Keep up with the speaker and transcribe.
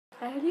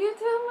Salut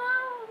tout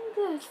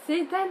le monde,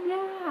 c'est Tania.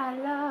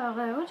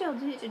 Alors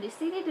aujourd'hui j'ai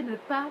décidé de ne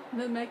pas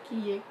me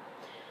maquiller.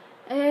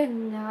 Et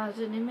non,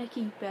 je ne me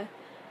maquille pas.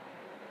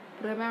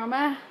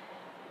 Premièrement,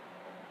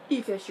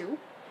 il fait chaud.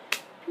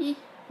 Puis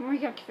moi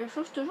quand il fait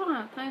chaud, je suis toujours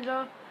en train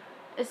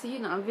de essayer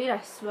d'enlever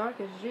la sueur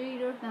que j'ai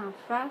là dans la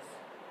face.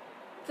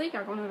 Tu sais,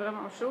 quand on a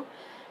vraiment chaud.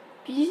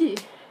 Puis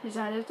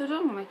j'enlève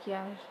toujours mon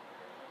maquillage.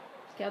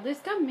 Regardez,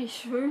 c'est comme mes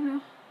cheveux là.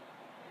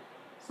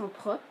 Ils sont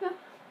propres là.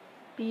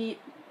 Puis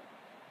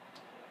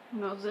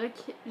on dirait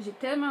que j'ai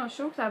tellement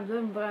chaud que ça me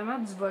donne vraiment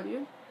du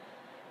volume.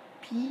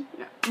 Puis,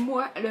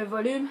 moi, le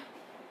volume,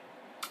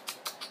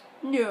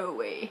 no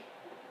way.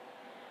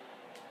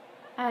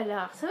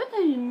 Alors, ça va être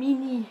un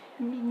mini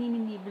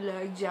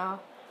vlog, genre.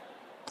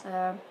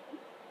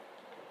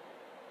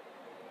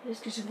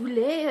 Est-ce que je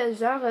voulais,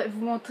 genre,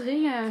 vous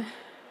montrer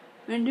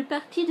une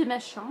partie de ma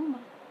chambre?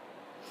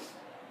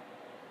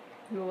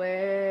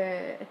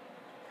 Ouais.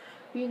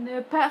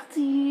 Une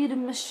partie de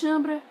ma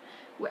chambre.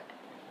 Ouais.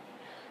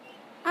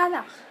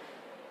 Alors,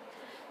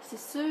 c'est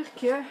sûr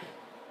que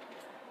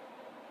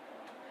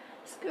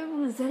ce que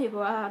vous allez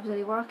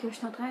voir que je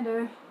suis en train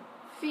de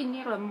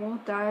finir le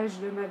montage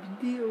de ma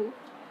vidéo.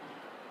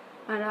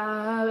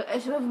 Alors,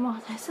 je vais vous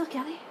montrer ça,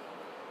 regardez.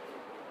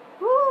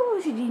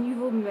 Ouh, j'ai des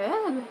nouveaux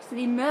meubles. C'est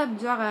des meubles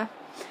genre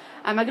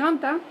à ma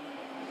grande-tante.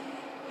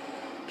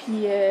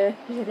 Puis,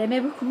 je l'aimais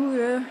beaucoup.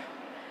 Elle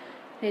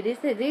est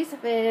décédée, ça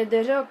fait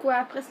déjà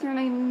quoi, presque un an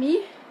et demi.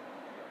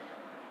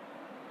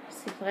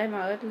 C'est vraiment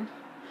hot, là.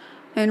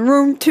 Un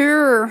room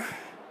tour.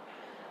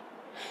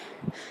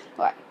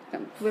 Ouais,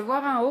 comme vous pouvez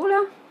voir en haut, là.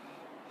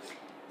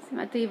 C'est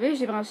ma TV,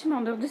 j'ai branché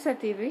mon ordi sur la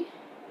TV.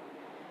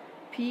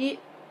 Puis,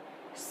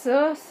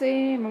 ça,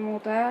 c'est mon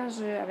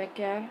montage avec...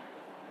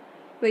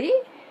 vous voyez?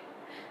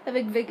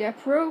 Avec Vega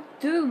Pro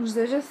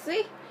 12, je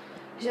sais.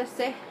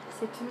 C'est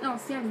une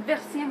ancienne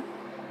version.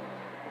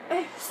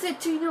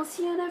 C'est une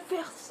ancienne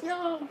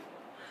version.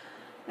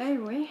 Eh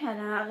oui,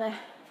 alors,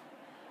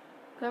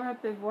 comme on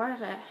peut voir,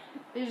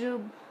 j'ai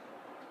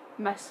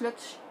ma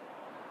slotch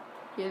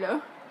qui est là.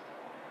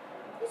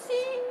 Ici,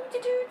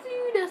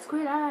 dans ce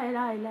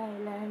coin-là,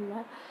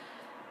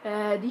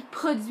 là. Des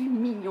produits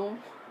mignons.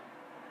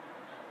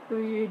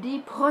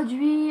 Des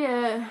produits...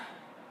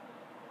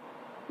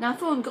 dans le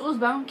fond, une grosse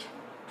banque.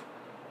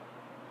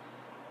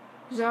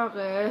 Genre,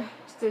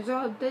 c'était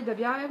genre une tête de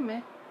bière,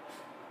 mais...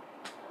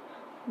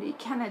 les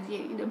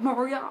Canadiens de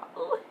Montréal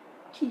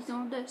qui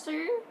sont dessus. Je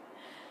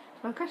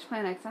sais pas pourquoi je fais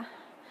un accent.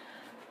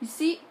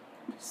 Ici,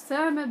 c'est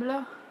un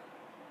meuble-là.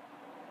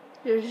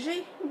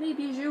 J'ai mes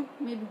bijoux,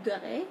 mes boucles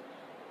d'oreilles,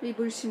 mes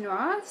boules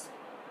chinoises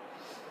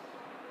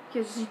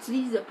que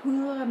j'utilise pour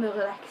me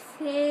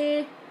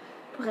relaxer,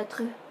 pour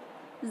être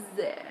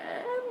zen.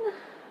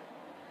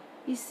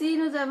 Ici,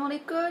 nous avons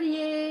les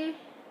colliers.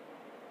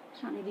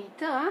 J'en ai des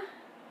tas, hein?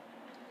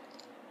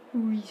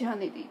 Oui, j'en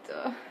ai des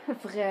tas.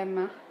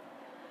 Vraiment.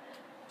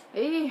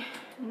 Et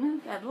nous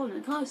avons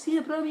notre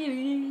ancien premier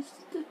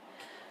ministre.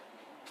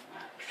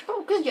 Je sais pas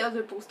pourquoi je garde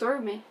le poster,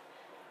 mais...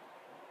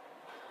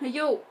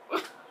 Yo!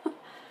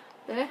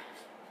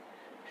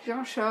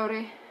 Jean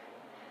Charest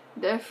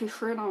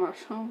d'afficher dans ma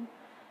chambre.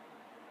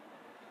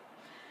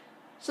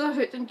 Ça,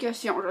 c'est une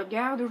question. Je le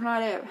garde ou je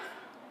l'enlève?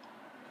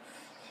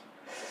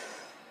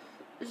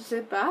 Je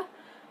sais pas.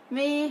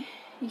 Mais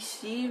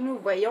ici, nous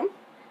voyons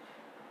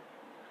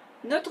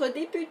notre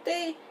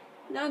député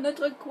dans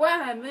notre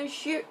coin,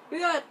 Monsieur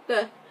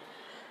Huot.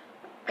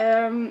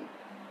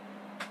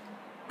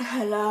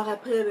 Alors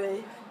après,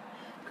 ben,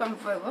 comme vous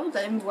pouvez voir, vous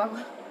allez me voir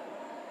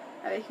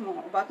avec mon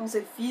bâton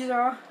selfie,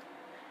 genre.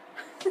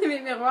 C'est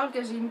mes miroirs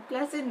que j'ai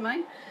placés de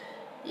même.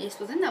 Il est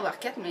supposé en avoir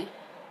 4, mais...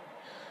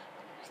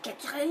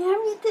 4e,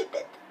 il était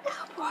bête.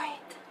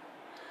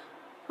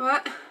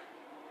 Ouais.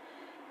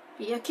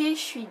 Puis ok, je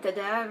suis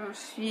dada, je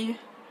suis...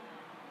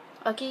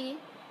 Ok,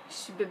 je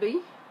suis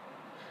bébé.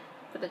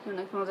 Peut-être qu'il y en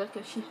a qui vont dire que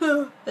je suis...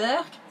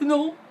 Arc,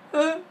 non.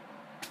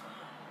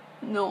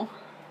 Non.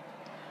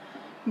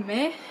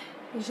 Mais,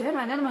 j'aime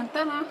Hannah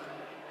Montana.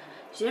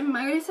 J'aime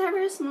Miley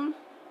Cyrus, non?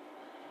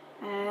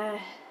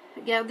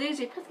 Regardez,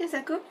 j'ai presque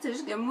sa coupe, c'est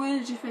juste que moi,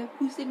 j'ai fait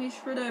pousser mes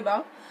cheveux d'un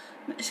bord.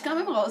 Mais je suis quand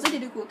même rasée des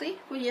deux côtés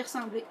pour y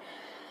ressembler.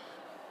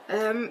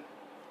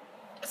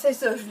 C'est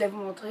ça, je voulais vous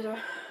montrer, là.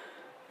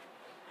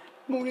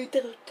 Mon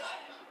interrupteur.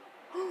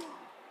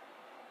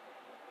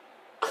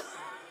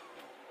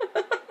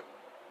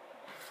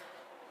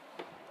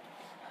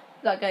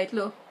 La gâte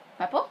là,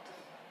 ma porte.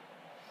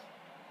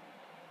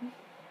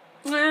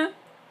 Ouais.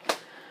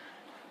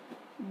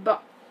 Bon.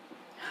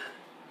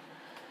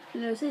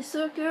 Là, c'est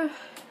sûr que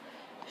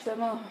je vais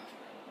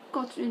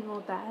continuer le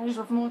montage. Je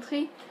vais vous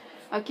montrer,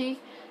 ok,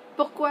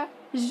 pourquoi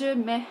je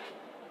mets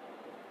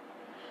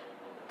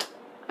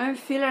un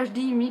fil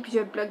HDMI puis je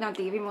le plug dans la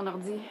TV, mon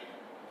ordi.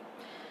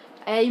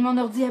 Hey, mon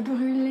ordi a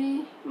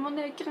brûlé. Mon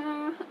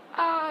écran.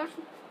 Ah,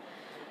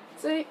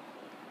 tu sais.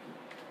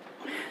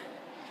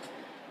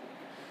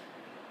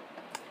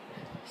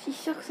 C'est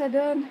sûr que ça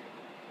donne.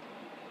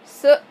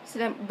 Ça, c'est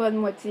la bonne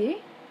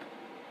moitié.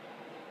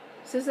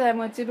 Ça, c'est la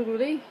moitié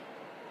brûlée.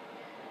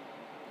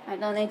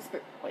 Attendez un petit peu.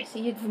 On va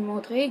essayer de vous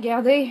montrer.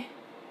 Regardez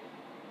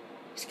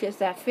ce que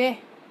ça fait.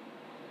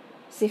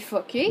 C'est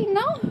fucké,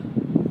 non?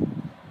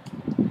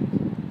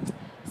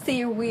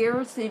 C'est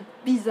weird, c'est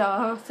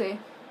bizarre, c'est...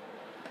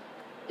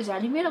 J'ai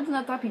allumé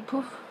l'ordinateur puis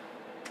pouf!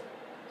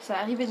 Ça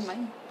arrivé de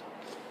même.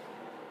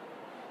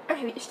 Ah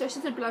oui, je suis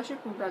assise sur le plancher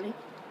pour vous parler.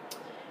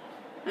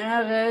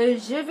 Alors,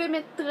 je vais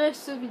mettre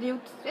cette vidéo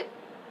tout de suite.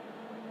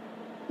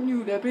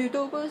 Nous le plus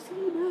tôt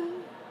possible.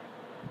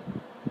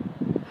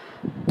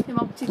 C'est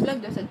mon petit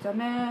vlog de cette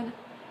semaine.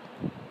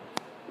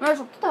 Ouais,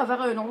 je vais peut-être en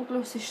faire un autre,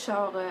 là, si je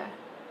sors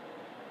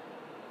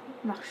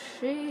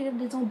marcher,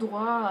 des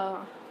endroits.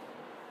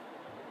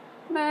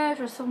 Mais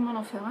je vais sûrement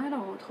en faire un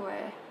autre,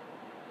 ouais.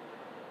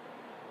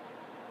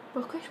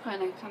 Pourquoi je prends un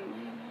accent de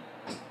même?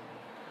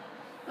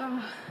 Ah,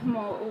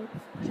 mon haut,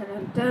 je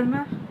l'aime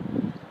tellement.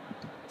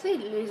 Tu sais,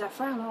 les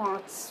affaires là en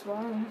tissu.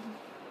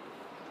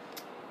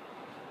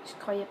 Je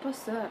croyais pas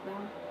ça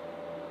avant.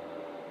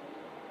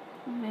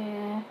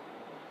 Mais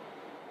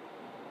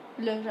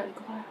là, je le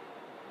crois.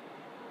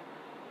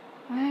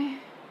 Ouais.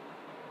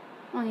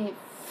 On est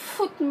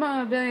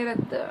foutement bien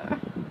là-dedans.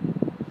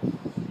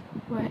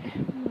 Ouais,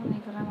 on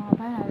est vraiment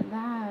bien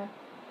là-dedans.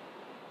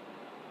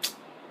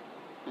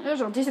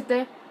 Aujourd'hui,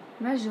 c'était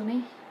ma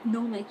journée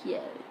non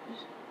maquillage.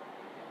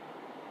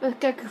 Parce que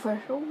quand il fait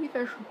chaud, il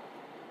fait chaud.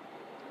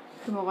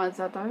 C'est mon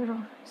ordinateur, genre,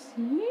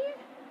 ici.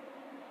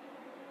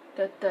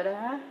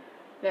 Ta-ta-da.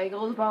 La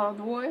grosse barre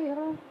noire,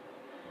 là.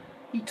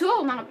 Il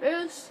tourne en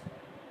plus.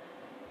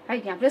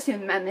 Hey, en plus, il y a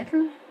une manette,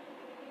 là.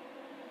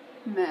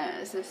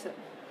 Mais c'est ça.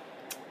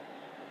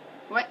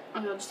 Ouais,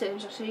 aujourd'hui, j'allais me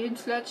chercher une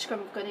slotch comme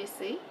vous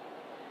connaissez.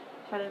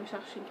 J'allais me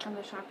chercher une crème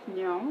de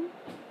champignons.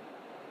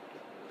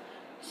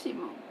 C'est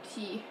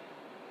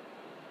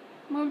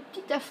mon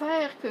petite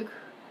affaire que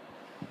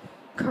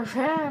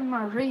j'aime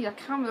manger, la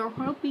crème de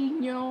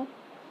champignons.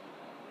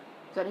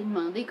 Vous allez me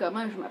demander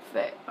comment je me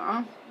fais,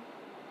 hein?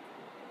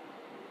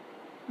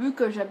 Vu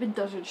que j'habite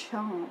dans une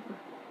chambre.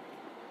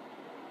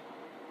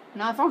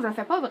 Dans le fond, je le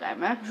fais pas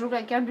vraiment. J'ouvre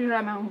la crème et je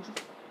la mange.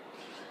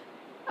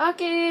 Ok,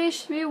 je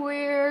suis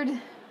weird.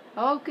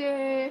 Ok.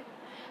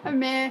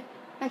 Mais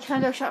la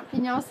crème de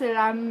champignons, c'est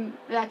la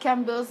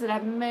Campbell, c'est la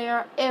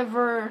meilleure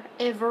ever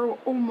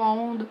au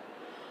monde.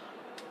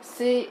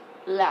 C'est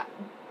la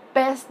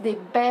best des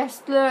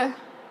best, là.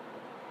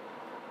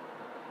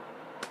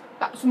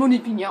 Ah, c'est mon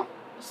opinion.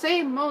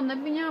 C'est mon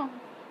opinion.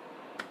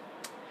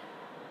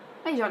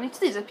 Hey, j'en ai-tu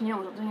des opinions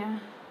aujourd'hui, hein?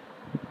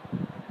 Je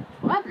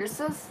pourrais appeler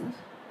ça.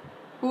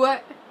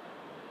 Ouais.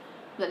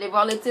 Vous allez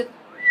voir le titre.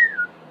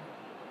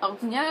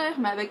 Ordinaire,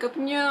 mais avec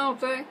opinion,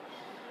 enfin.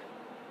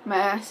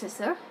 Mais c'est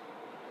ça.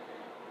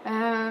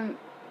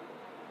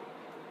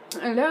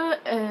 Là,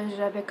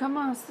 j'avais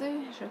commencé,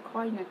 je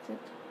crois, une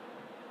petite.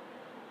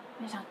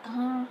 Mais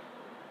j'entends.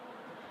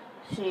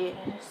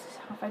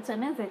 En fin de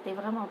semaine, ça a été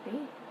vraiment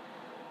pire.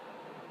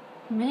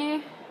 Mais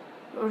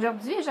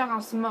aujourd'hui, genre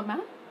en ce moment,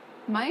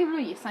 même, là,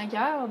 il est 5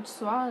 heures du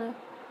soir, là,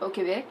 au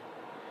Québec.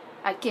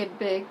 À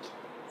Québec.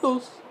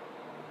 Au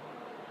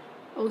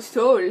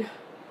sol.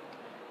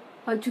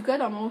 En tout cas,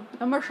 dans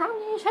ma chambre,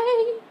 il est 5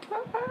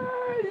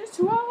 heures du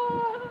soir.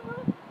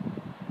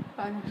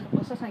 Ah non, je ferai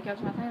pas ça 5 heures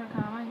du matin, là,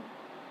 quand même.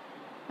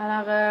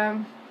 Alors,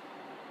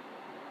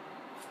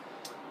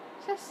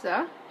 c'est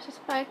ça.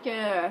 J'espère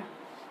que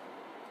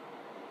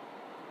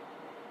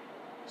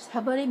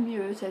ça va aller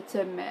mieux cette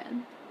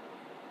semaine.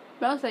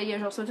 Bon, ça y est,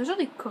 je reçois toujours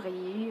des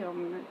courriers en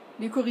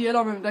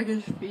même temps que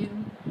je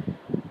filme.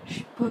 Je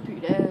suis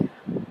populaire.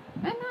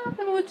 Mais non,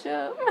 c'est mon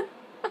chum.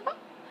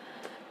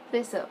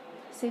 C'est ça.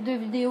 Ces 2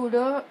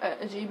 vidéos-là,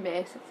 j'ai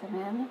mis cette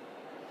semaine.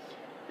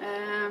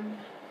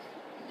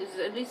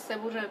 Désolée si ça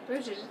bouge un peu,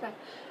 j'ai juste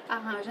à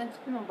arranger un petit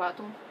peu mon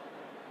bateau.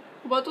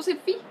 Mon bateau, c'est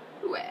petit?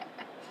 Ouais.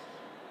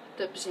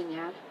 Top,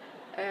 génial.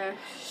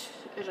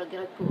 Je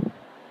regrette pas.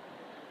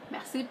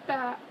 Merci,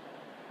 pas.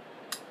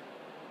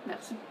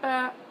 Merci,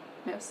 pas.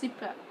 Merci,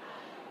 pas.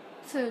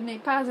 Ce n'est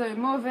pas un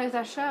mauvais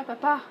achat,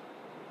 papa.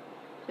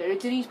 Je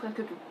l'utilise presque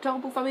tout le temps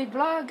pour faire mes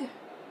vlogs.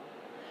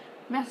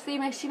 Merci,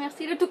 merci,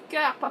 merci de tout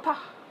cœur, papa.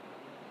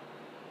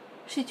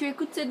 Si tu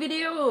écoutes cette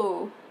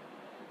vidéo,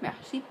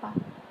 merci, pas.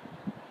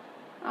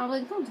 En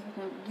vrai, compte,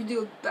 c'est une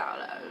vidéo de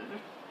parlage.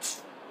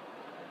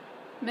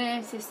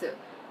 Mais c'est ça.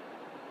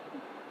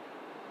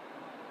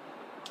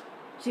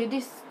 J'ai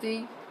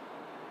décidé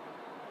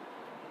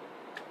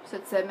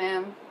cette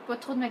semaine, pas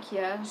trop de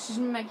maquillage. Je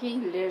me maquille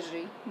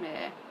léger,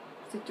 mais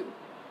c'est tout.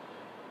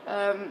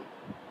 Dans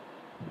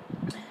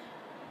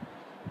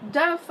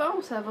le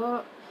fond, ça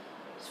va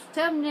se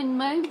terminer de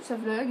même, ce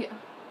vlog.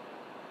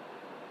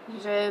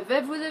 Je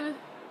vais vous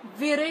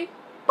virer.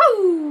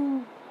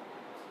 Pouh!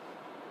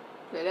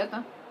 C'est là,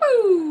 hein?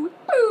 Pouh!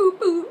 Pouh!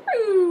 Pouh!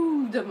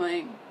 Pouh! De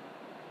même.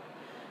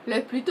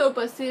 Le plus tôt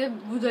possible,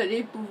 vous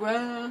allez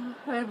pouvoir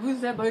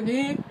vous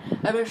abonner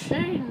à ma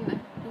chaîne.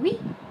 Oui!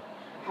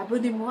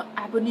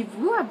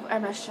 Abonnez-vous à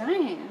ma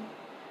chaîne.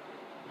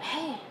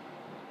 Hey!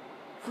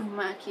 Vous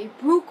manquez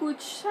beaucoup de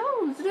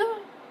choses, là.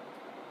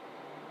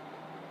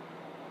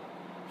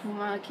 Vous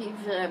manquez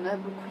vraiment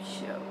beaucoup de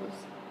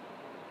choses.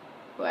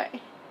 Ouais.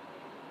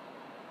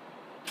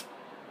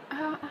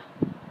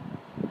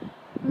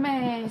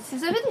 Mais si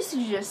vous avez des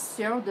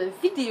suggestions de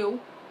vidéos,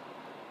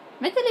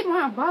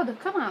 mettez-les-moi en barre de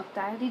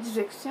commentaires, des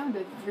suggestions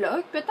de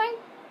vlogs, peut-être.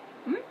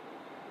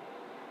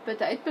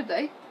 Peut-être.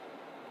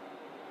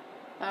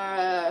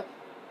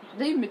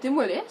 Regardez,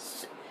 mettez-moi-les.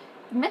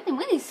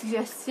 Mettez-moi des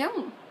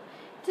suggestions.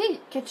 Tu sais,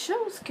 quelque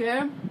chose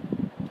que,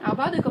 en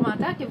barre de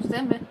commentaires que vous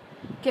aimez,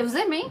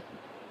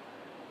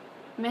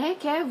 mais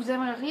que vous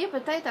aimeriez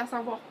peut-être en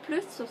savoir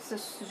plus sur ce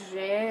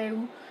sujet,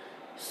 ou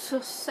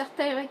sur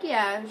certains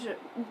maquillages,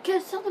 ou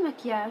quelle sorte de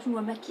maquillage, ou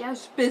un maquillage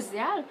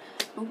spécial,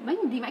 ou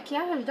même des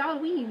maquillages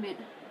d'Halloween, mais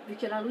vu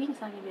que l'Halloween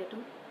s'en vient bientôt.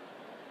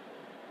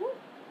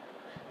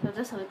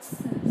 Ça va être...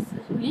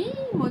 Oui,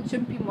 mon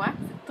chum pis moi,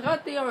 c'est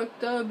 31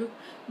 octobre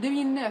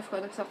 2009 qu'on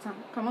a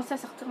commencé à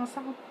sortir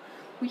ensemble.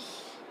 Oui.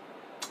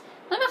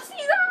 Non, merci,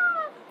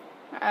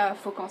 Isa!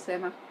 Faut qu'on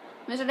s'aime, hein.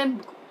 Mais je l'aime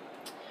beaucoup.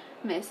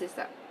 Mais c'est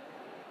ça.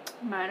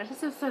 Mais là, ça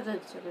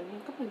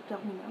devient comme le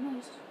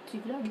terminal, ce petit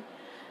vlog.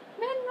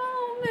 Mais non.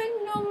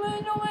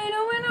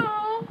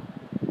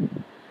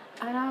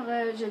 Alors,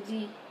 je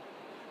dis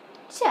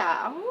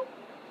ciao.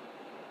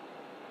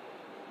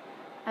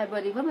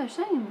 Abonnez-vous à ma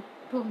chaîne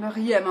pour ne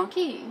rien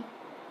manquer.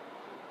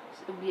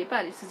 N'oubliez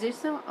pas les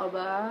suggestions en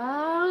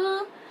bas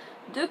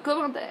de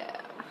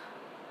commentaires.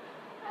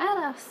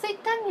 Alors,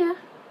 c'est Tania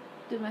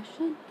de ma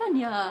chaîne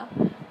Tania.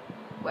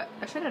 Ouais,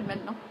 ma chaîne elle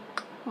maintenant.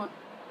 Ouais.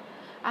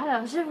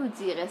 Alors, je vous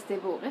dis, restez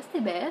beaux,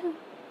 restez belles.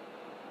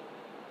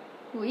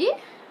 Oui?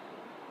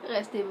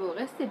 Restez beaux,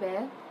 restez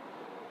belles.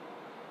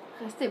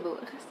 Restez beaux,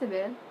 restez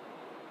belles.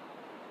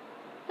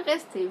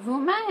 Restez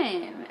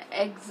vous-même.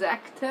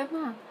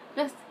 Exactement.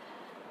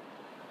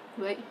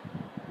 Oui.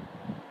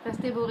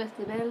 Restez beaux,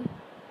 restez belles.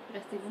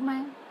 Restez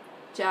vous-même.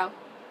 Ciao.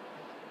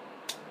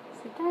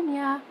 C'est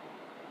Tania.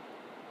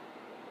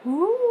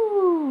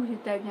 Ouh,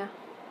 c'est Tania.